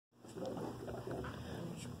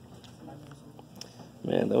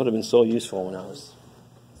Man, that would have been so useful when I was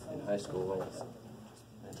in high school.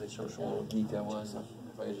 Antisocial little geek I was.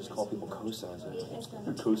 If I could just call people cosines.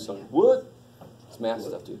 Cosine. What? It's math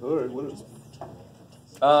stuff, dude. All right, what is?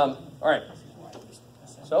 All right.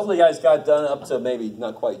 So hopefully you guys got done up to maybe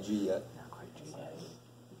not quite G yet.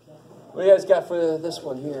 What do you guys got for this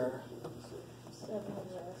one here?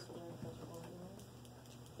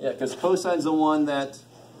 Yeah, because cosine's the one that,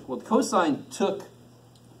 well, the cosine took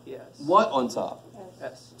what on top?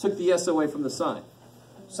 S. Took the S away from the sine.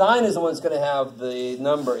 Sine is the one that's going to have the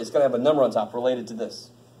number, it's going to have a number on top related to this.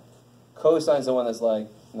 Cosine's the one that's like,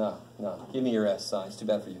 no, give me your S, sine. It's too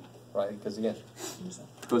bad for you, right? Because again,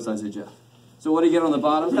 cosine's a Jeff. So what do you get on the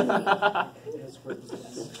bottom?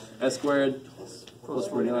 S squared plus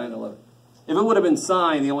 49, 11. If it would have been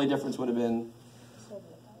sine, the only difference would have been,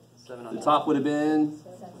 the top would have been,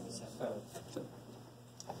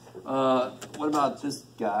 what about this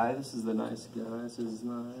guy? This is the nice guy. This is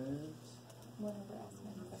nice. I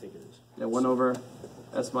think it is. Yeah, 1 over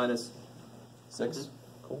S minus 6.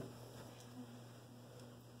 Cool.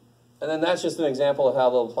 And then that's just an example of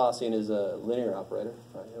how the Laplacian is a linear operator.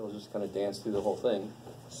 Right? It'll just kind of dance through the whole thing.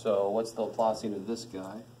 So what's the Laplacian of this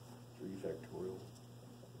guy? 3 factorial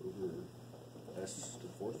over S to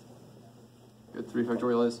the 4th. Good. 3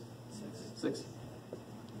 factorial is? 6.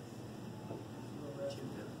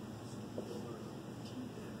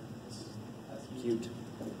 Cubed.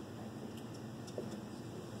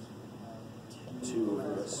 2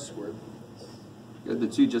 over S squared. Good. The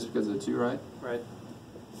 2 just because of the 2, right? Right.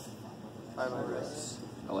 5 over S.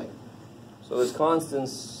 I like it. So this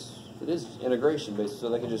constants, it is integration based, so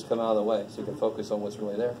they can just come out of the way. So you can focus on what's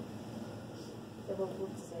really there. So what would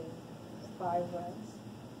you say? 5 S?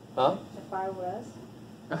 Huh? 5 S?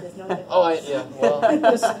 There's no difference. Oh, yeah. Well,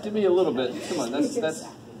 just give me a little bit. Come on, that's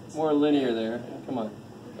more linear there. Come on.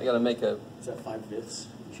 I got to make a... Is that 5/5? You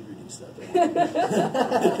should reduce that.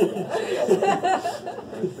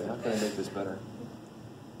 How can I make this better?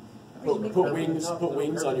 Put wings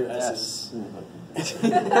on your S's.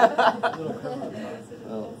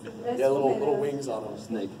 Oh, Yeah, little wings on them.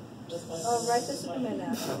 snake. Oh, write the Superman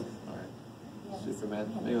now. Superman.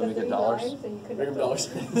 Maybe we'll make it dollars. Make them dollars.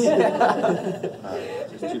 Just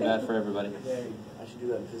too bad for everybody. I should do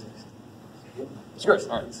that in physics. Screw it.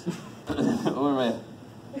 All right. Where am I at? All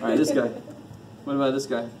right, this guy. What about this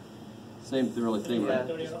guy? Same really thing, right?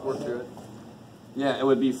 Yeah, just work through it. Yeah, it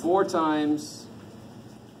would be 4 times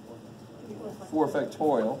 4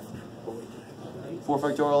 factorial. 4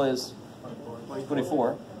 factorial is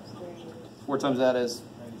 24. 4 times that is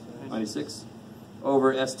 96.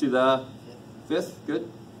 Over S to the 5th. Good.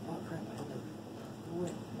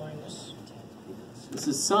 This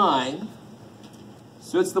is sine.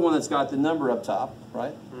 So it's the one that's got the number up top,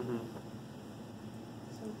 right? Mm-hmm.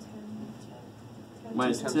 So 10.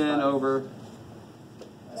 Minus 10 over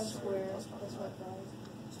S squared plus what,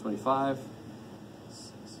 25.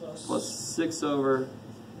 Plus 6 over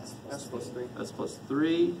S plus 3. S plus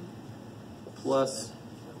 3. Plus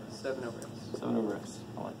 7 over S. 7 over X.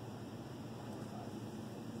 I like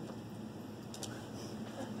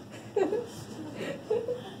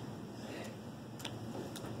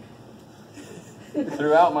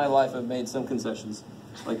Throughout my life, I've made some concessions.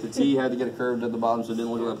 Like the T had to get a curve at the bottom, so it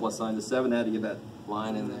didn't look like a plus sign. The 7 had to get that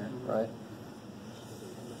line in there, right?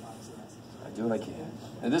 I do what I can.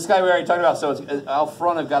 And this guy we already talked about, so it's, out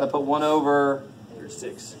front I've got to put 1 over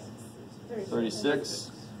 36.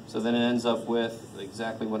 36. So then it ends up with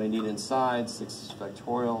exactly what I need inside, 6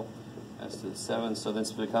 factorial, S to the 7. So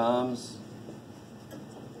this becomes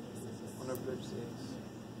 1 over 36.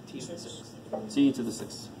 T to the 6. T to the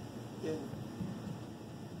 6. Yeah.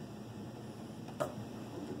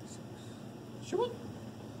 Sure.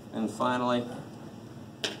 And finally, I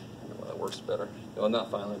don't know why that works better. Well, not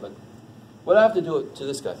finally, but what do I have to do it to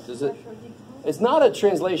this guy? Does it? It's not a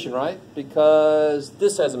translation, right? Because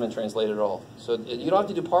this hasn't been translated at all. So you don't have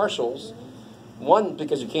to do partials. One,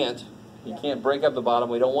 because you can't. You can't break up the bottom.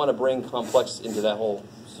 We don't want to bring complex into that whole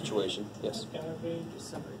situation. Yes? It's going to be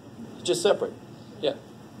just separate. Just separate. Yeah.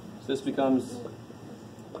 So this becomes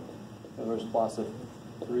inverse plus of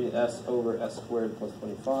 3s over s squared plus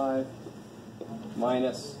 25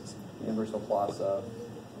 minus the inverse Laplace of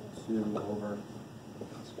 2 over s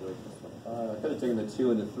squared plus 25. I could have taken the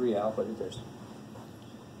 2 and the 3 out, but who cares?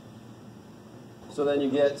 So then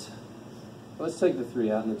you get, let's take the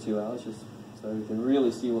 3 out and the 2 out, let's just, so we can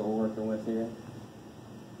really see what we're working with here.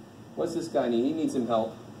 What's this guy need? He needs some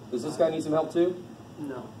help. Does this guy need some help too?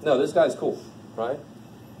 No. No, this guy's cool, right?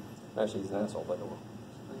 Actually, he's an asshole, by the way.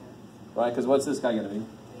 Right, because what's this guy going to be?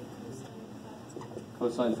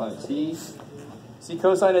 Cosine 5t See,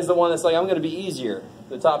 cosine is the one that's like, I'm going to be easier.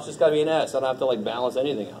 The top's just got to be an S. I don't have to like balance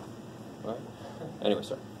anything out. All right? Anyway,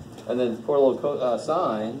 sorry. And then poor little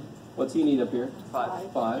sine, what's he need up here?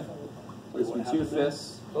 5. 5. Wait, It's what from 2 happened there?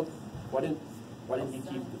 fifths. Oh, Why didn't you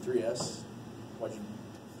keep the 3s? Why'd you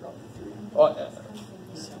drop the 3? oh,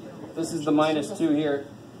 this is the minus 2 here.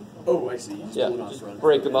 Oh, I see. You Yeah, pulled it off just front.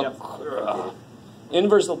 break them up. Ugh.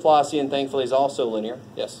 Inverse Laplacian, thankfully, is also linear.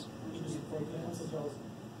 Yes?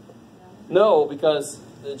 No, because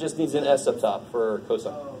it just needs an S up top for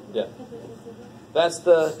cosine. Yeah. That's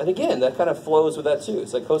the, and again, that kind of flows with that too.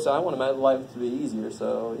 It's like cosine, I want my life to be easier,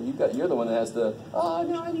 so you're the one that has to, oh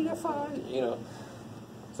no, I need a 5, you know.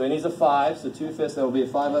 So he needs a 5, so 2 fifths, that will be a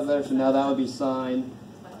 5 up there, so now that would be sine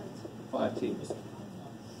 5t.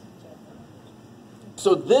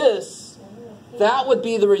 So this, that would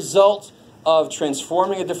be the result of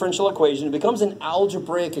transforming a differential equation. It becomes an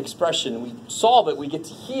algebraic expression. We solve it, we get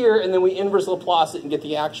to here, and then we inverse Laplace it and get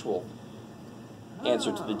the actual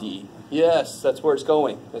answer to the D. Yes, that's where it's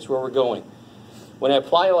going. That's where we're going. When I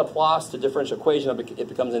apply Laplace to differential equation, it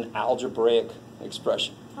becomes an algebraic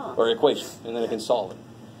expression, or equation, and then I can solve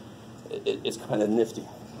it. It's kind of nifty.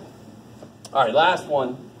 All right, last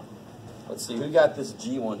one. Let's see, who got this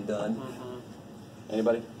G one done?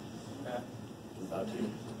 Anybody? About to.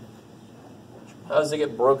 How does it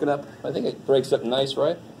get broken up? I think it breaks up nice,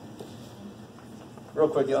 right? Real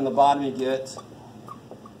quick, on the bottom you get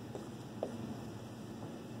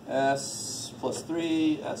S plus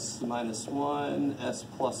 3, S minus 1, S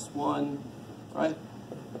plus 1, right?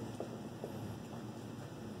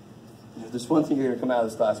 If there's one thing you're going to come out of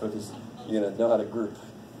this class with is you're going to know how to group.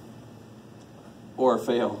 Or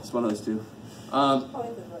fail. It's one of those two.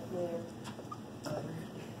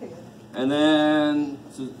 And then,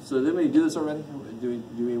 so did we do this already? Do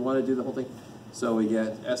we want to do the whole thing? So we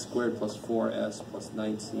get S squared plus 4S plus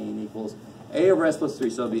 19 equals A over S plus 3.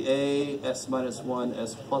 So it'll be A, S minus 1,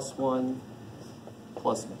 S plus 1,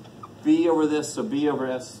 plus B over this, so B over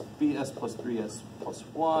S, B, S plus 3, S plus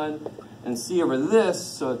 1. And C over this,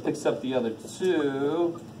 so it picks up the other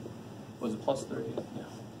two. Was it plus 3? Yeah.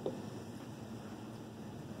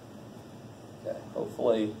 Okay,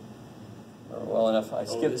 hopefully, or well enough. I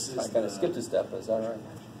kind of skipped a step, is that right?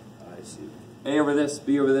 I see. A over this,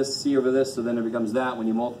 B over this, C over this, so then it becomes that when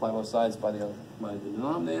you multiply both sides by the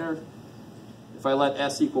denominator. If I let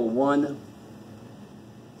S equal 1,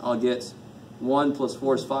 I'll get 1 plus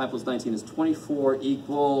 4 is 5 plus 19 is 24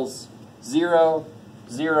 equals 0,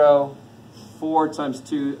 0, 4 times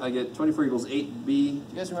 2, I get 24 equals 8b. Do you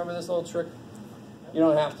guys remember this little trick? You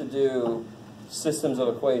don't have to do systems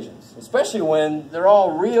of equations, especially when they're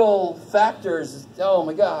all real factors. Oh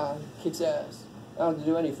my God, kicks ass. I don't have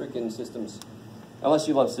to do any freaking systems. Unless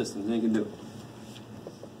you love systems, then you can do it.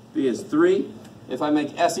 B is 3. If I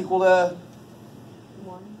make S equal to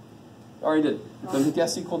 1. Already did. If I make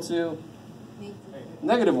S equal to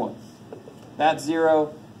negative 1. That's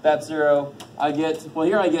 0. That's 0. I get, well,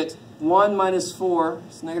 here I get 1 minus 4.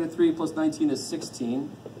 So negative 3 plus 19 is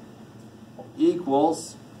 16.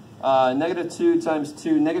 Equals negative 2 times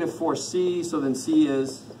 2, negative 4c. So then c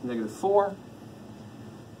is negative 4.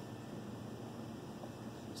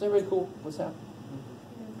 Is everybody cool? What's happening?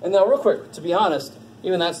 And now, real quick, to be honest,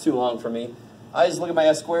 even that's too long for me. I just look at my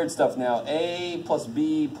S squared stuff now. A plus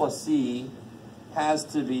B plus C has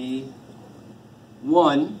to be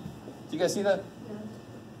 1. Do you guys see that?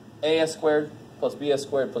 A S squared plus B S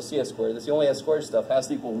squared plus C S squared. That's the only S squared stuff. Has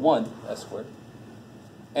to equal 1 S squared.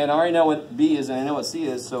 And I already know what B is and I know what C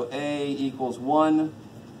is. So A equals 1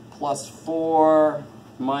 plus 4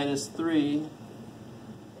 minus 3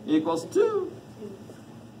 equals 2.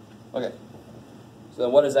 Okay. So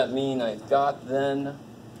what does that mean I got then?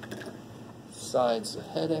 Besides a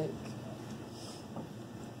headache.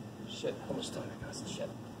 Shit, how much time I got? Shit.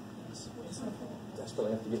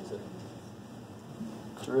 Desperately have to get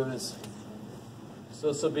to derivatives.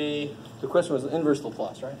 So this will be, the question was inverse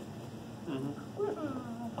Laplace, right?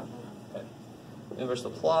 Okay. Inverse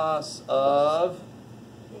Laplace of,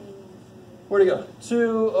 where'd it go?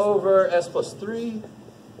 2 over S plus 3.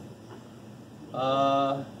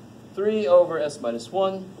 3 over S minus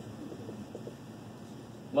 1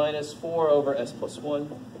 minus 4 over S plus 1.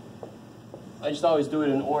 I just always do it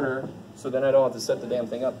in order, so then I don't have to set the damn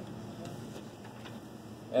thing up.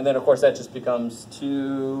 And then, of course, that just becomes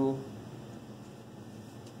 2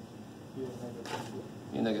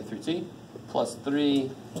 e negative 3t plus 3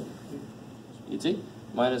 et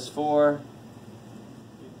minus 4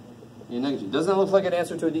 e negative 2. Doesn't that look like an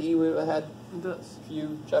answer to a DE we had It does. a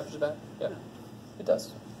few chapters back? Yeah, it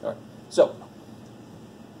does. All right. So,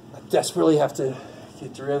 I desperately have to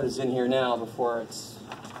get derivatives in here now before it's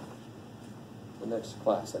the next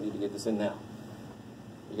class. I need to get this in now.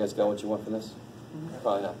 You guys got what you want from this?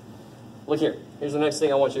 Probably not. Look here. Here's the next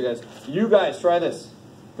thing I want you guys. You guys, try this.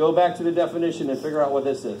 Go back to the definition and figure out what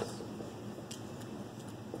this is.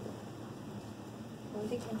 Don't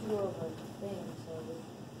take control of the thing, so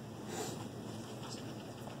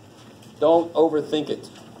Don't overthink it.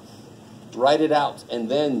 Write it out and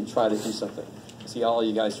then try to do something. See all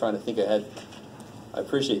you guys trying to think ahead. I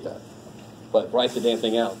appreciate that. But write the damn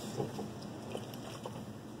thing out.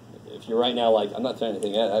 If you're right now like, I'm not trying to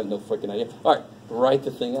think ahead, I have no freaking idea. All right, write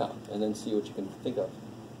the thing out and then see what you can think of.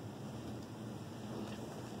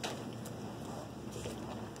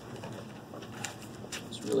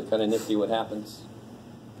 It's really kind of nifty what happens.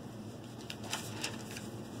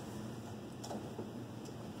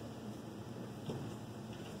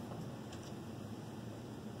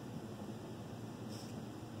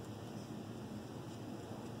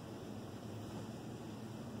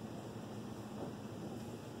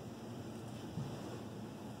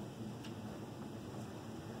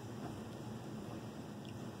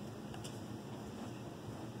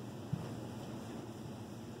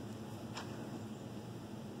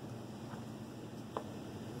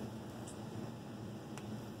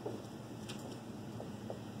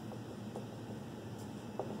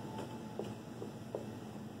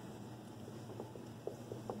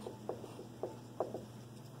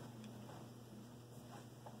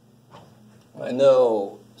 I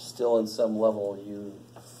know still in some level you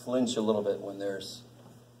flinch a little bit when there's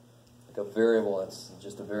like a variable that's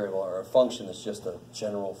just a variable or a function that's just a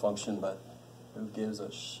general function, but who gives a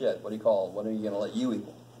shit? What do you call it? What are you going to let u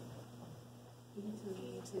equal?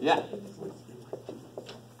 Yeah.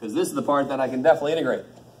 Because this is the part that I can definitely integrate.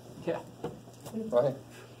 Yeah. Right?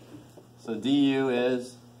 So du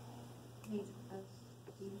is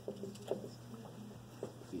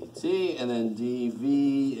dt, and then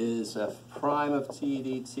dv is f prime of t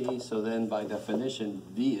dt, so then by definition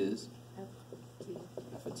v is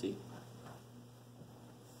f of t.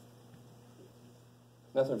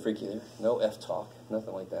 Nothing freaky there. No f talk,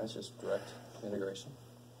 nothing like that. It's just direct integration.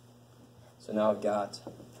 So now I've got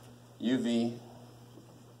uv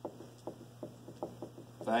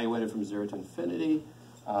evaluated from 0 to infinity,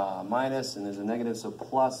 minus, and there's a negative, so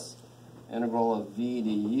plus integral of v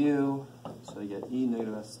du. So you get e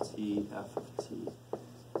negative st f of t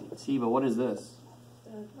dt. But what is this?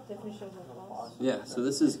 the definition of Laplace. Yeah, so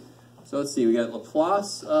this is, so let's see, we got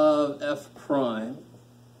Laplace of f prime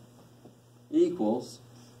equals,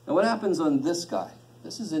 now what happens on this guy?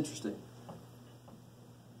 This is interesting.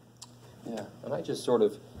 Yeah, and I just sort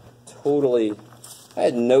of totally, I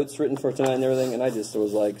had notes written for tonight and everything, and I just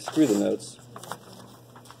was like, screw the notes.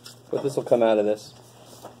 But this will come out of this.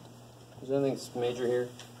 Is there anything major here?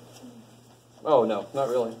 Oh, no, not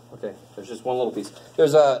really. Okay, there's just one little piece.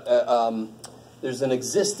 There's there's an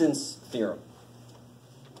existence theorem.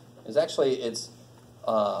 It's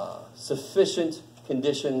sufficient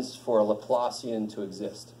conditions for a Laplacian to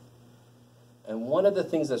exist. And one of the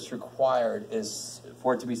things that's required is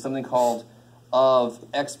for it to be something called of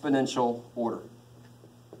exponential order,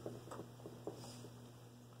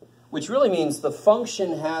 which really means the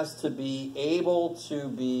function has to be able to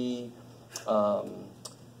be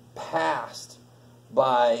passed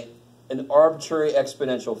by an arbitrary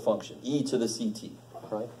exponential function, e to the ct,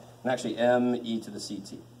 right? And actually m e to the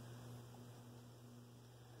ct.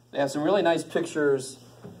 They have some really nice pictures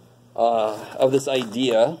of this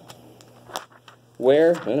idea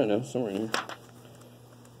where, I don't know, somewhere in here.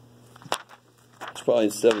 It's probably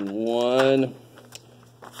 7.1.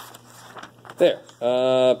 There,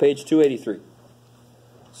 page 283.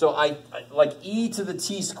 So I like e to the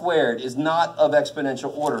t squared is not of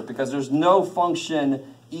exponential order because there's no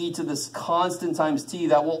function e to this constant times t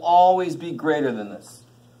that will always be greater than this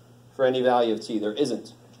for any value of t. There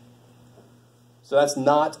isn't. So that's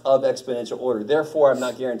not of exponential order. Therefore, I'm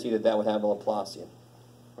not guaranteed that that would have a Laplacian.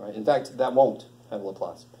 Right? In fact, that won't have a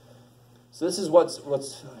Laplacian. So this is what's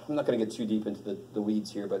I'm not going to get too deep into the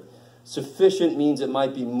weeds here, but sufficient means it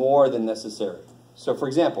might be more than necessary. So for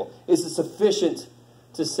example, is it sufficient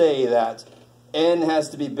to say that n has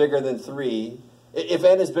to be bigger than 3? If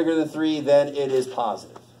n is bigger than 3, then it is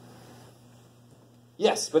positive.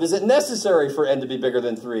 Yes, but is it necessary for n to be bigger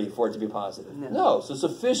than 3 for it to be positive? No. So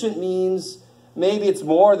sufficient means maybe it's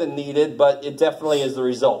more than needed, but it definitely is the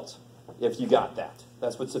result, if you got that.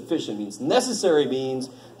 That's what sufficient means. Necessary means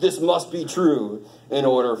this must be true in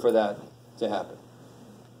order for that to happen.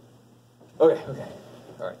 Okay.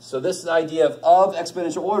 All right, so this idea of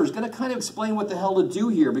exponential order is going to kind of explain what the hell to do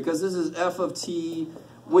here, because this is f of t,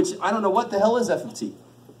 which I don't know what the hell is f of t.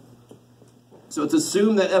 So it's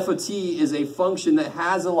assumed that f of t is a function that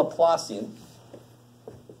has a Laplacian,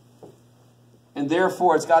 And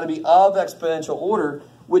therefore, it's got to be of exponential order,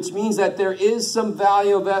 which means that there is some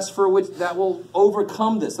value of s for which that will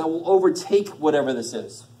overcome this, that will overtake whatever this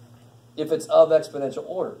is, if it's of exponential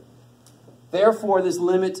order. Therefore, this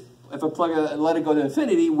limit, if I let it go to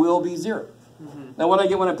infinity, will be 0. Now, what I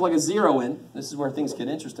get when I plug a 0 in, this is where things get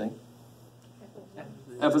interesting.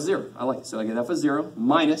 F of 0. I like it. So I get f of 0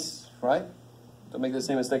 minus, right? Don't make the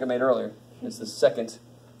same mistake I made earlier. It's the second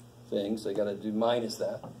thing, so you got to do minus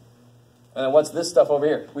that. And then what's this stuff over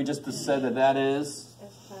here? We just said that that is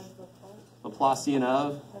Laplacian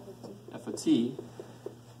of f of t.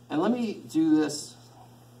 And let me do this.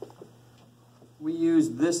 We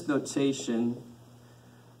use this notation,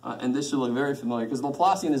 and this should look very familiar, because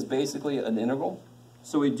Laplacian is basically an integral.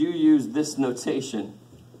 So we do use this notation.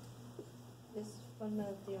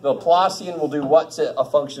 The Laplacian will do what to a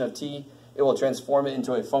function of t? It will transform it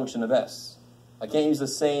into a function of s. I can't use the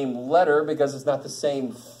same letter because it's not the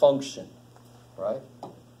same function, right?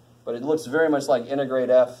 But it looks very much like integrate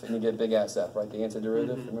f and you get big ass f, right? The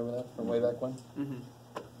antiderivative, remember that from way back when?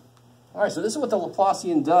 All right, so this is what the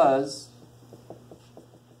Laplacian does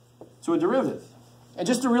to a derivative. And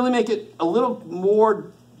just to really make it a little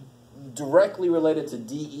more directly related to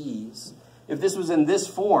DEs, if this was in this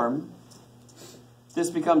form, this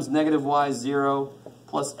becomes negative y0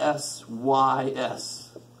 plus sys.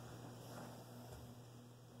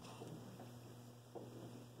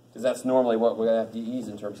 Because that's normally what we're going to have DEs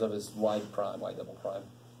in terms of is y prime, y double prime.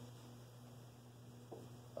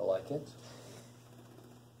 I like it.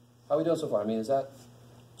 How are we doing so far? I mean, is that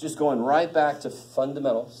just going right back to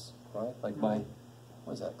fundamentals, right? Like my,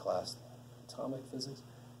 what is that class? Atomic physics?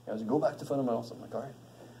 I was go back to fundamentals. I'm like, all right.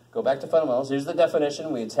 Go back to fundamentals. Here's the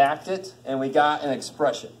definition. We attacked it, and we got an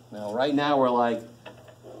expression. Now, right now, we're like,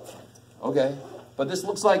 okay. But this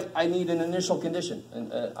looks like I need an initial condition, an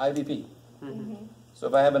IVP. So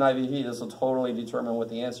if I have an IVP, this will totally determine what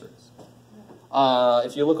the answer is.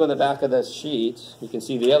 If you look on the back of this sheet, you can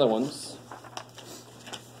see the other ones.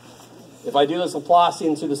 If I do this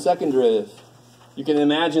Laplacian to the second derivative, you can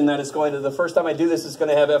imagine that it's going to, the first time I do this, it's going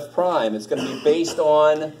to have f prime. It's going to be based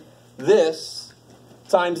on this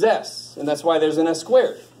times s. And that's why there's an s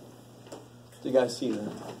squared. Do you guys see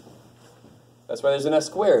that? That's why there's an s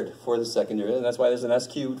squared for the second derivative. And that's why there's an s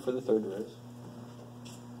cubed for the third derivative.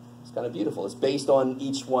 It's kind of beautiful. It's based on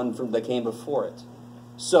each one that came before it.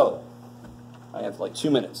 So, I have like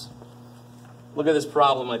 2 minutes. Look at this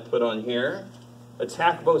problem I put on here.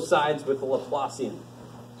 Attack both sides with the Laplacian.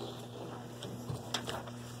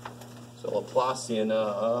 So Laplacian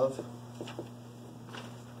of,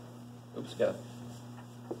 oops, got it.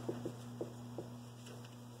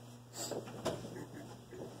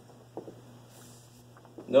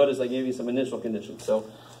 Notice I gave you some initial conditions. So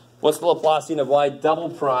what's the Laplacian of y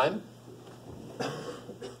double prime?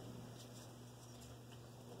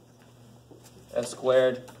 S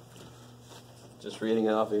squared, just reading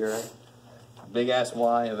it off of here, right? Big ass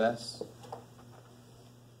y of s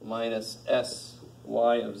minus s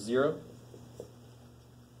y of 0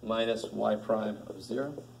 minus y prime of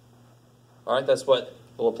 0. All right, that's what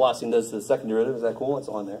the Laplacian does to the second derivative. Is that cool? It's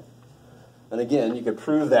on there. And again, you could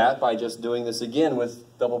prove that by just doing this again with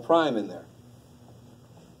double prime in there.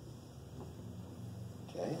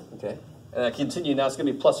 Okay. And I continue. Now it's going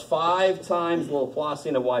to be plus 5 times the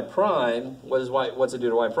Laplacian of y prime. What's it do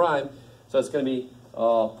to y prime? So it's going to be,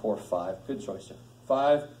 oh, poor 5. Good choice, Jeff.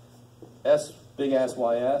 5 s, big ass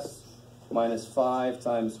ys, minus 5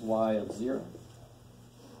 times y of 0.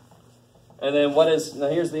 And then now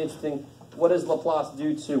here's the interesting, what does Laplace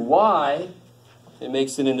do to y? It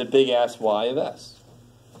makes it into big ass y of s.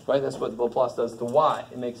 Right? That's what Laplace does to y.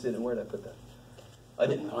 It makes it, where did I put that? I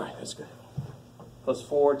didn't. All right, that's good. Plus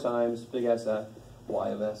 4 times big ass y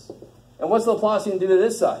of s. And what's Laplacian do to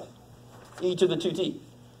this side? E to the 2t.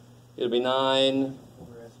 It'll be 9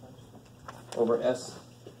 over s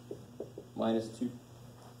minus 2.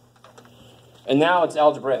 And now it's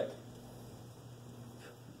algebraic.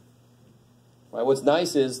 Right? What's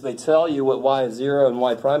nice is they tell you what y is 0 and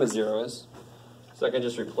y prime is 0 is. So I can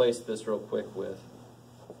just replace this real quick with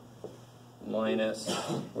minus,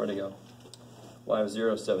 where'd it go? Y of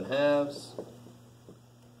 0 is 7 halves.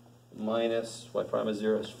 Minus y prime of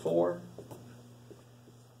 0 is 4.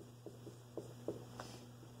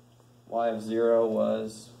 Y of 0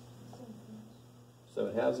 was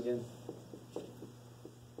 7 halves again.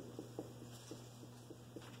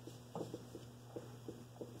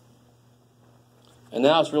 And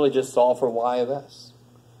now it's really just solve for y of s.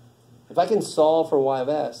 If I can solve for y of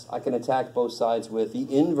s, I can attack both sides with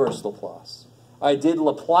the inverse Laplace. I did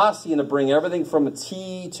Laplacian to bring everything from a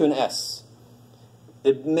t to an s.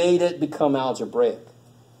 It made it become algebraic.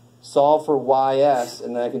 solve for ys,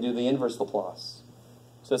 and then I can do the inverse Laplace.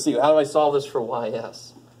 So let's see, how do I solve this for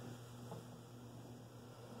ys?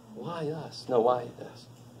 Ys, no, ys.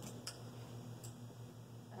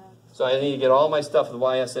 So I need to get all my stuff with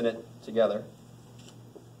ys in it together.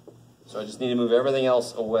 So I just need to move everything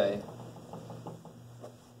else away.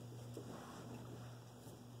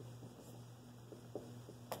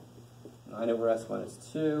 Nine over s minus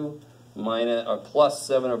 2 minus, or plus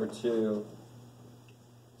 7 over 2.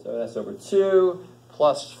 7s over 2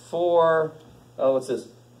 plus 4. Oh, what's this?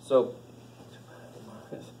 So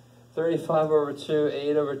 35 over 2,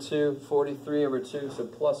 8 over 2, 43 over 2. So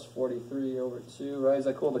plus 43 over 2, right? Is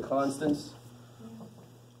that cool? The constants.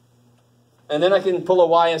 And then I can pull a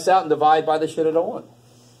ys out and divide by the shit I don't want.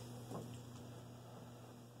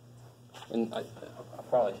 And I'll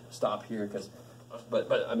probably stop here because,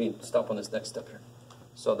 but I mean, stop on this next step here.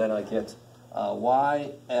 So then I get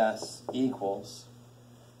ys equals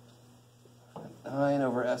 9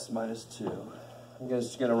 over s minus 2. I'm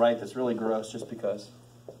just going to write this really gross just because.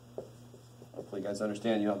 Hopefully you guys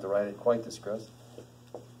understand you don't have to write it quite this gross.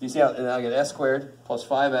 You see how, and I get s squared plus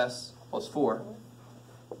 5s plus 4,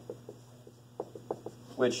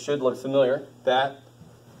 which should look familiar. That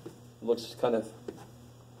looks kind of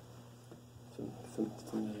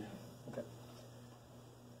familiar. Okay.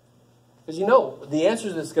 Because you know, the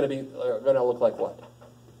answers to this are going to look like what?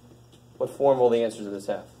 What form will the answers to this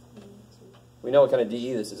have? We know what kind of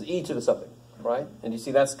DE this is. E to the something, right? And you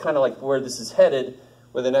see that's kind of like where this is headed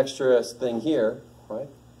with an extra thing here, right?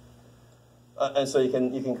 And so you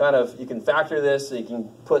can factor this. So you can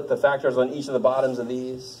put the factors on each of the bottoms of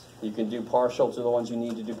these. You can do partial to the ones you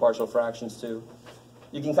need to do partial fractions to.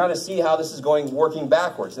 You can kind of see how this is working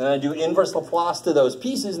backwards. And then I do inverse Laplace to those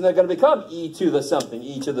pieces, and they're going to become e to the something,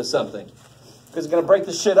 e to the something. Because it's going to break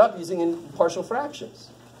the shit up using partial fractions.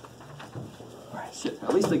 All right, shit.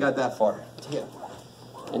 At least I got that far. Yeah.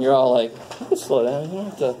 And you're all like, you can slow down. You don't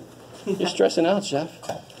have to. You're stressing out, Jeff.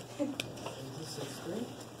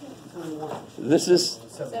 This is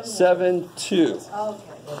 7-2.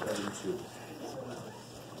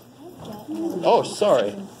 Oh,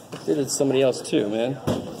 sorry. They did somebody else too, man.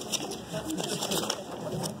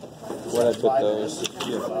 Where I put those?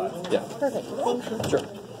 Yeah. Perfect. Sure.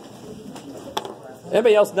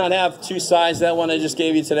 Anybody else not have two sides? That one I just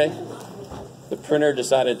gave you today? The printer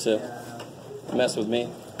decided to mess with me,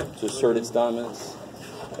 to assert its dominance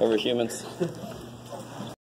over humans.